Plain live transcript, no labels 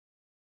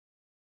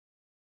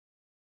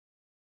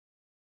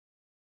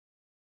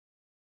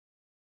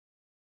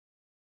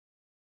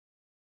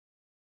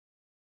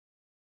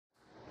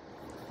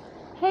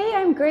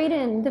I'm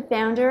Graydon, the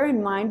founder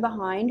and mind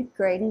behind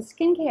Graydon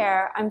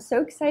Skincare. I'm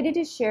so excited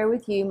to share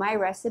with you my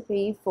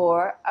recipe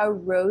for a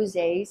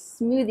rosé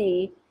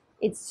smoothie.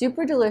 It's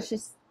super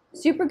delicious,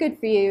 super good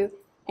for you,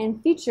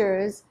 and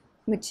features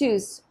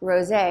Mateus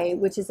Froze,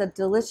 which is a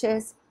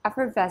delicious,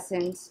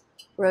 effervescent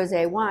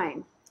rosé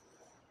wine.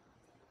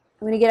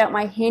 I'm going to get out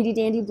my handy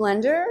dandy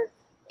blender,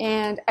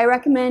 and I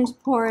recommend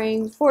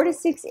pouring 4 to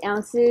 6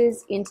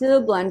 ounces into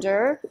the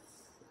blender.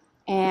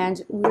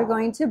 And we're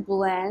going to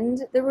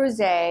blend the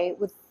rosé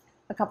with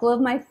a couple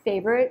of my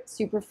favorite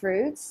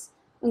superfruits,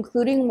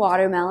 including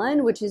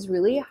watermelon, which is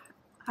really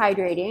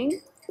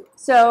hydrating.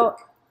 So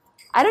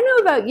I don't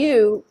know about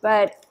you,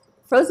 but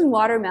frozen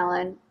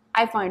watermelon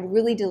I find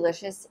really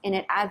delicious, and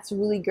it adds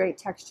really great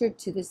texture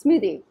to the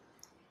smoothie.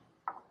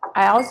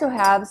 I also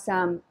have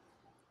some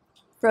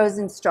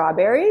frozen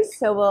strawberries,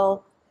 so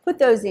we'll put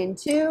those in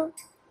too.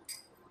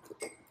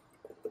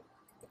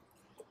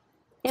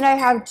 And I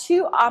have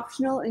 2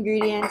 optional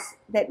ingredients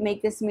that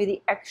make this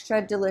smoothie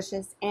extra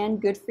delicious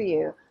and good for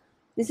you.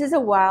 This is a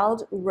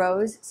wild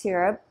rose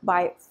syrup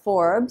by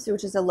Forbes,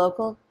 which is a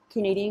local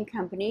Canadian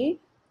company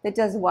that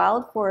does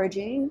wild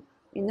foraging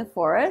in the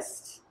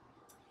forest.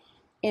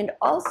 And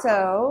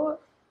also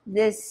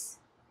this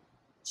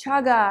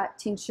chaga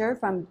tincture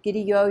from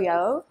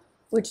Yo,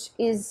 which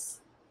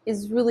is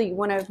really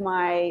one of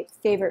my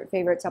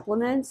favorite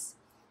supplements.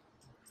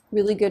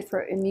 Really good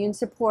for immune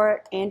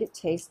support, and it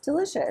tastes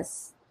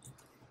delicious.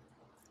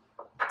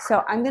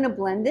 So I'm going to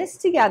blend this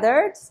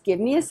together. Just give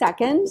me a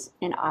second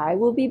and I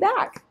will be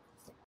back.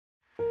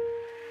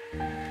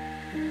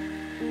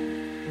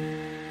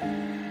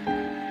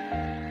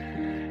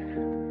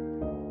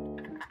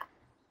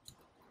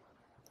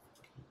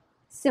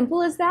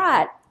 Simple as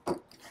that.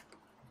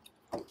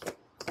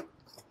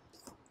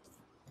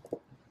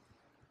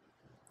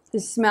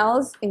 This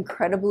smells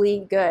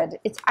incredibly good.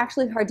 It's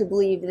actually hard to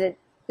believe that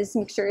this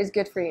mixture is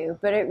good for you,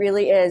 but it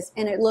really is,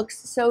 and it looks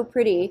so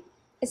pretty,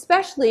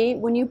 especially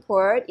when you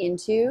pour it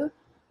into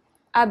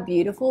a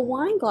beautiful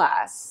wine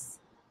glass.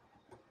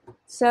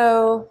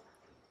 So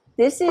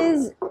this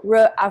is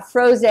a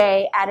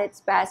frosé at its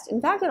best. In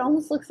fact, it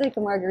almost looks like a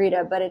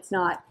margarita, but it's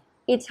not.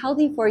 It's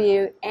healthy for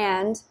you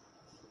and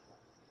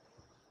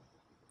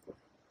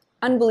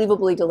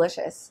unbelievably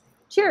delicious.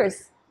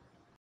 Cheers.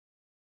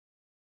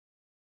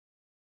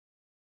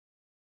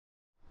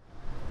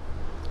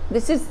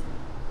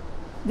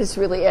 This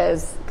really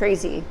is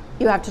crazy.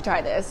 You have to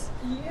try this.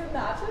 It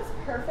matches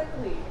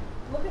perfectly.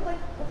 Look at like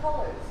the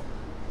colors.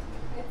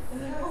 It's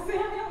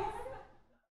so